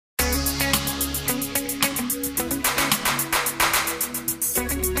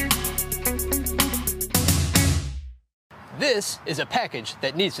This is a package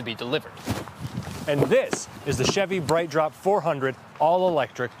that needs to be delivered. And this is the Chevy BrightDrop 400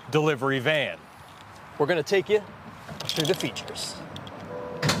 all-electric delivery van. We're gonna take you through the features.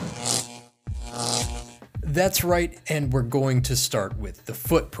 That's right, and we're going to start with the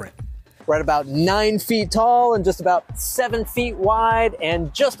footprint. We're at about 9 feet tall and just about 7 feet wide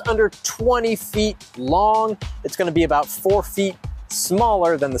and just under 20 feet long. It's gonna be about 4 feet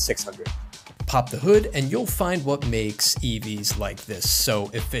smaller than the 600. Pop the hood and you'll find what makes EVs like this so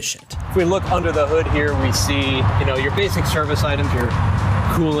efficient. If we look under the hood here, we see, your basic service items, your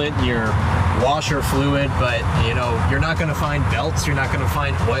coolant, your washer fluid, but you're not gonna find belts, you're not gonna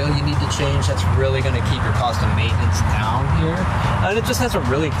find oil you need to change. That's really gonna keep your cost of maintenance down here. And it just has a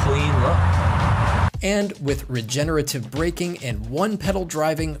really clean look. And with regenerative braking and one-pedal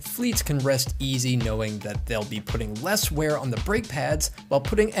driving, fleets can rest easy knowing that they'll be putting less wear on the brake pads while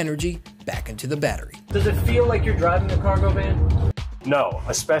putting energy back into the battery. Does it feel like you're driving a cargo van? No,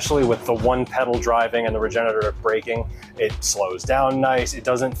 especially with the one-pedal driving and the regenerative braking. It slows down nice, it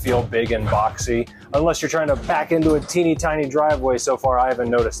doesn't feel big and boxy. Unless you're trying to back into a teeny tiny driveway, so far I haven't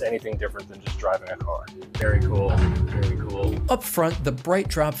noticed anything different than just driving a car. Very cool, very cool. Up front, the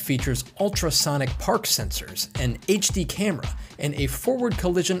BrightDrop features ultrasonic park sensors, an HD camera, and a forward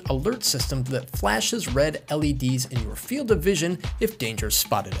collision alert system that flashes red LEDs in your field of vision if danger's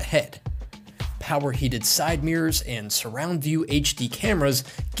spotted ahead. Power heated side mirrors and surround view HD cameras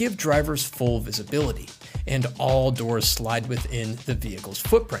give drivers full visibility, and all doors slide within the vehicle's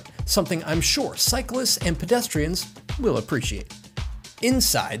footprint, something I'm sure cyclists and pedestrians will appreciate.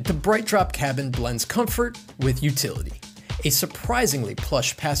 Inside, the BrightDrop cabin blends comfort with utility. A surprisingly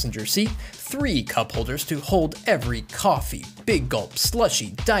plush passenger seat, 3 cup holders to hold every coffee, Big Gulp,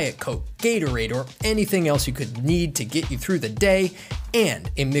 slushie, Diet Coke, Gatorade, or anything else you could need to get you through the day, and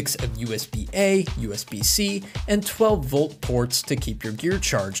a mix of USB-A, USB-C, and 12-volt ports to keep your gear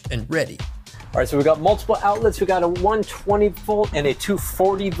charged and ready. All right, so we've got multiple outlets. We got a 120 volt and a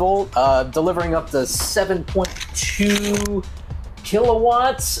 240 volt, delivering up to 7.2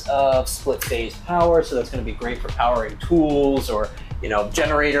 kilowatts of split phase power. So that's going to be great for powering tools or,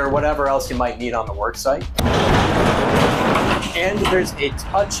 generator, whatever else you might need on the work site. And there's a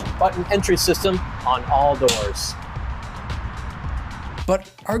touch button entry system on all doors.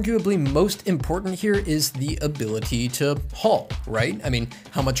 But arguably most important here is the ability to haul, right? I mean,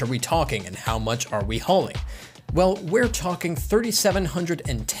 how much are we talking and how much are we hauling? Well, we're talking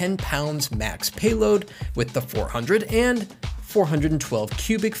 3,710 pounds max payload with the 400 and 412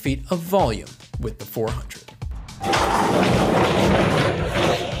 cubic feet of volume with the 400.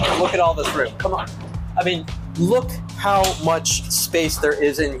 Look at all this room, come on. I mean, look how much space there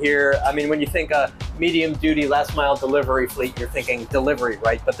is in here. I mean, when you think a medium duty last mile delivery fleet, you're thinking delivery,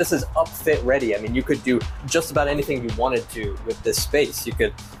 right? But this is upfit ready. I mean, you could do just about anything you wanted to with this space. You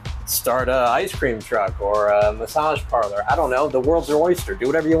could start an ice cream truck or a massage parlor. I don't know, the world's your oyster. Do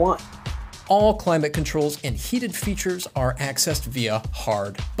whatever you want. All climate controls and heated features are accessed via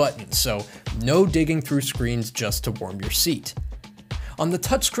hard buttons, so no digging through screens just to warm your seat. On the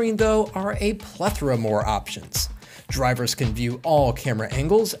touchscreen, though, are a plethora more options. Drivers can view all camera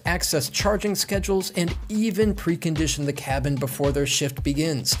angles, access charging schedules, and even precondition the cabin before their shift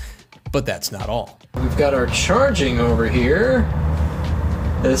begins. But that's not all. We've got our charging over here.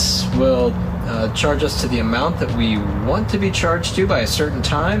 This will charge us to the amount that we want to be charged to by a certain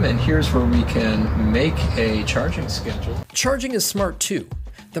time, and here's where we can make a charging schedule. Charging is smart too.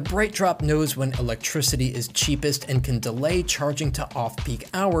 The BrightDrop knows when electricity is cheapest and can delay charging to off-peak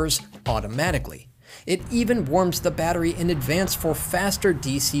hours automatically. It even warms the battery in advance for faster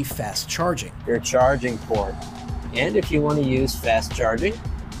DC fast charging. Your charging port. And if you want to use fast charging,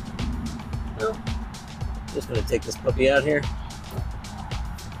 well, I'm just going to take this puppy out here.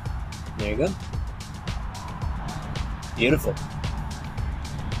 There you go. Beautiful.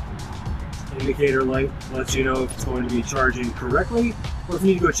 Indicator light lets you know if it's going to be charging correctly or if you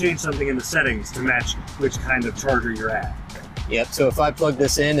need to go change something in the settings to match which kind of charger you're at. Yep, so if I plug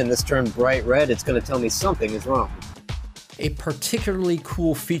this in and this turned bright red, it's going to tell me something is wrong. A particularly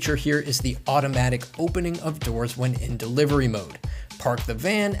cool feature here is the automatic opening of doors when in delivery mode. Park the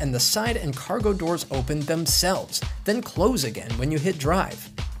van and the side and cargo doors open themselves, then close again when you hit drive.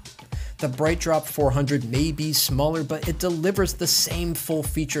 The BrightDrop 400 may be smaller, but it delivers the same full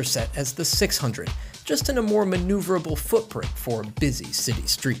feature set as the 600, just in a more maneuverable footprint for busy city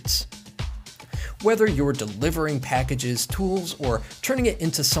streets. Whether you're delivering packages, tools, or turning it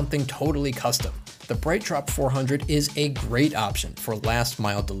into something totally custom, the BrightDrop 400 is a great option for last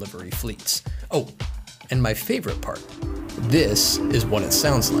mile delivery fleets. Oh, and my favorite part, this is what it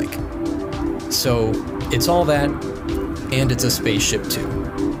sounds like. So it's all that and it's a spaceship too.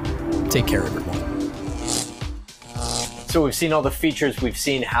 Take care, everyone. So we've seen all the features, we've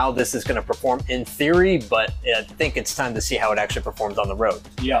seen how this is going to perform in theory, but I think it's time to see how it actually performs on the road.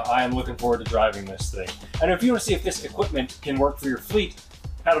 Yeah, I am looking forward to driving this thing. And if you want to see if this equipment can work for your fleet,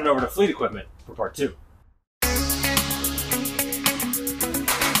 head on over to Fleet Equipment for part 2.